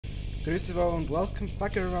Grüezi and welcome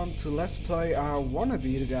back around to Let's Play I Wanna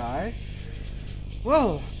Be the Guy.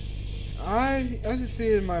 Well, as you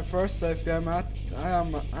see in my first save game,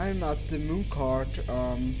 I'm at the Mooncart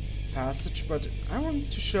passage, but I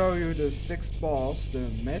want to show you the sixth boss, the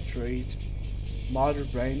Metroid mother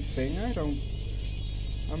brain thing.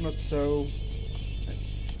 I'm not so,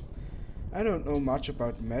 I don't know much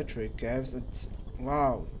about Metroid games, and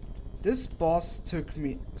wow, this boss took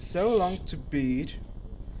me so long to beat.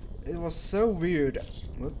 It was so weird.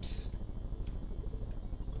 Whoops.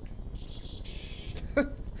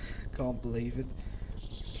 Can't believe it.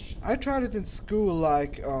 I tried it in school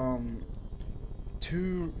like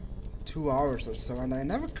two hours or so, and I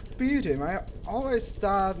never could beat him. I always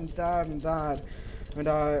died and died and died. And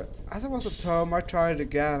as I was at home, I tried it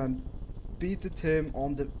again and beated him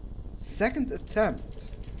on the second attempt.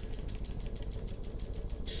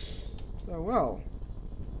 So well,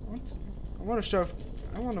 I want to show.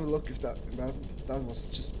 I want to look if that was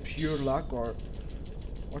just pure luck or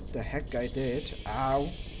what the heck I did. Ow.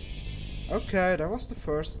 Okay, that was the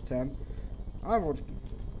first attempt. I would.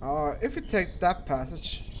 If you take that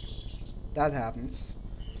passage, that happens.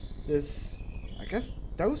 I guess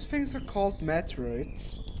those things are called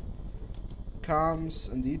Metroids. Comes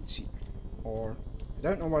and eats you, or I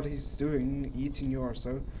don't know what he's doing, eating you or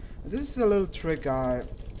so. And this is a little trick I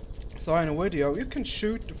saw in a video. You can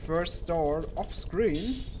shoot the first door off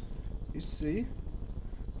screen. You see,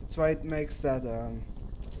 that's why it makes that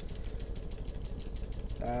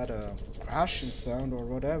crashing sound or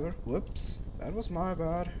whatever. Whoops, that was my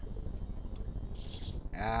bad.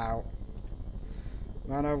 Ow.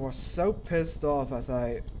 Man, I was so pissed off as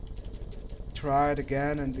I tried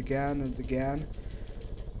again and again and again.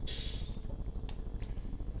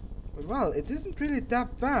 But well, it isn't really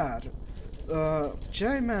that bad.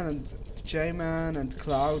 J-Man and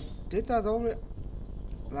Cloud did that only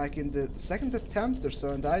like in the second attempt or so,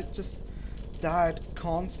 and I just died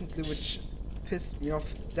constantly, which pissed me off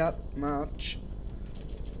that much.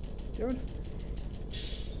 The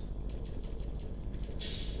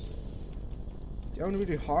only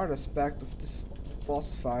really hard aspect of this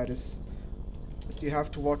boss fight is that you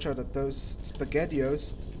have to watch out that those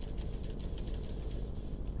SpaghettiOs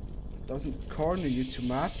doesn't corner you too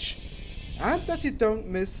much. And that you don't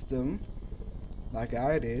miss them, like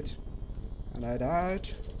I did, and I died.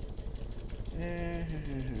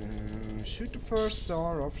 Shoot the first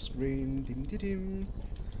star off screen. Dim dim dim.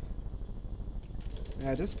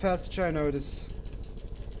 Yeah, this passage I notice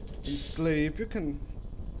in sleep. You can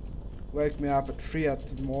wake me up at 3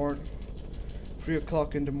 o'clock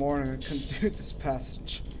in the morning. I can do this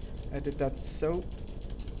passage. I did that so.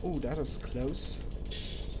 Oh, that was close.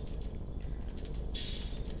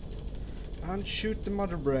 And shoot the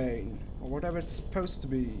mother brain, or whatever it's supposed to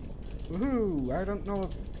be. Woohoo! I don't know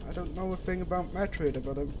a thing about Metroid,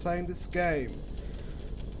 but I'm playing this game.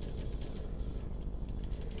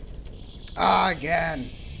 Again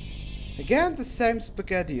the same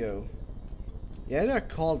SpaghettiO. Yeah, they're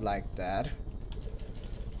called like that.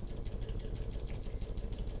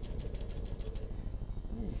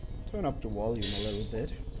 Turn up the volume a little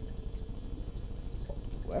bit.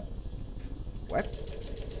 Wep.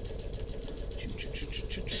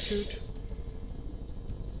 Shoot.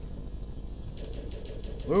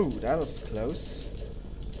 Whoa, that was close.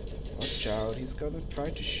 Watch out, he's gonna try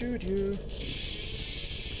to shoot you.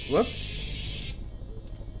 Whoops.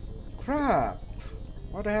 Crap.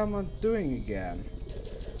 What the hell am I doing again?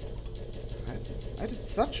 I did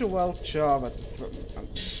such a well job at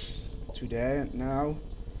today, and now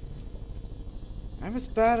I'm as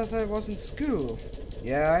bad as I was in school.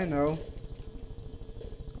 Yeah, I know.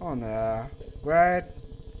 Oh no. Great.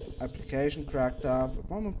 Application cracked up. A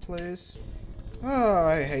moment, please. Oh,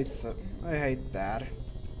 I hate that.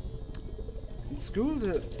 In school,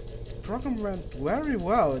 the program went very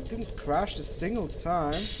well. It didn't crash a single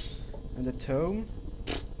time. And at home,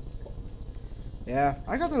 yeah,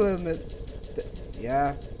 I got a little bit.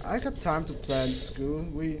 Yeah, I got time to play in school.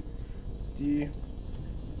 The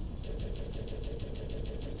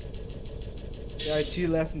IT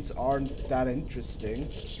lessons aren't that interesting.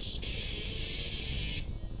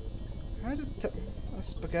 How did a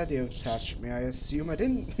SpaghettiO touch me? I assume I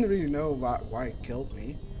didn't really know why it killed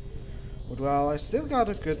me. But well, I still got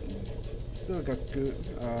good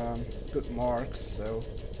marks. So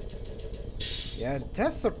yeah, the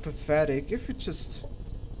tests are pathetic. If you just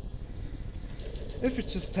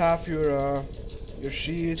have your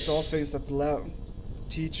sheets, all things that the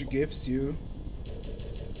teacher gives you,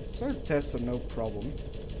 so the tests are no problem.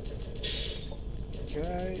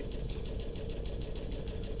 Okay.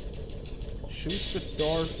 Shoot the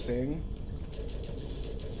door thing.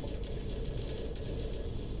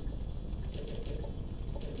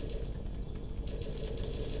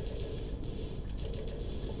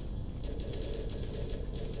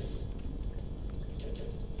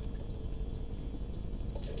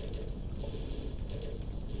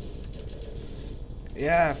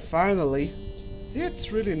 Yeah, finally. See,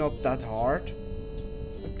 it's really not that hard.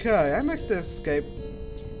 Okay, I make the escape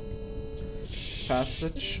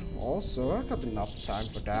passage. Also, I got enough time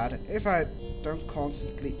for that. If I don't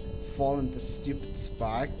constantly fall in the stupid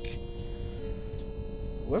spike.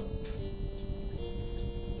 Whoop.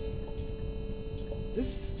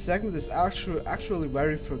 This segment is actually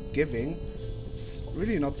very forgiving. It's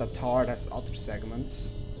really not that hard as other segments.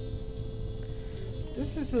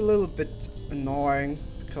 This is a little bit annoying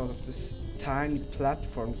because of this tiny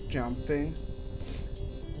platform jumping.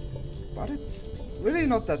 But it's really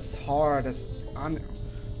not that hard as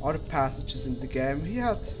other passages in the game.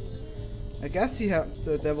 I guess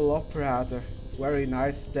the developer had a very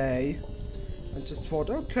nice day and just thought,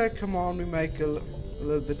 okay, come on, we make a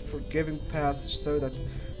little bit forgiving passage so that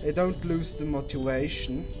they don't lose the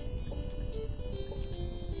motivation.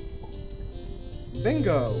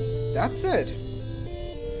 Bingo! That's it!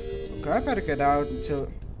 Okay, I better get out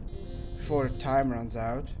before the time runs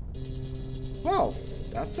out. Well,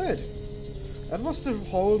 that's it. That was the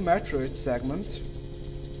whole Metroid segment.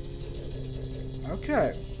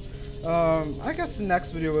 Okay. I guess the next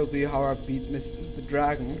video will be how I beat Mr. the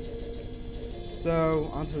Dragon. So,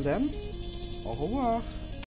 until then, au revoir.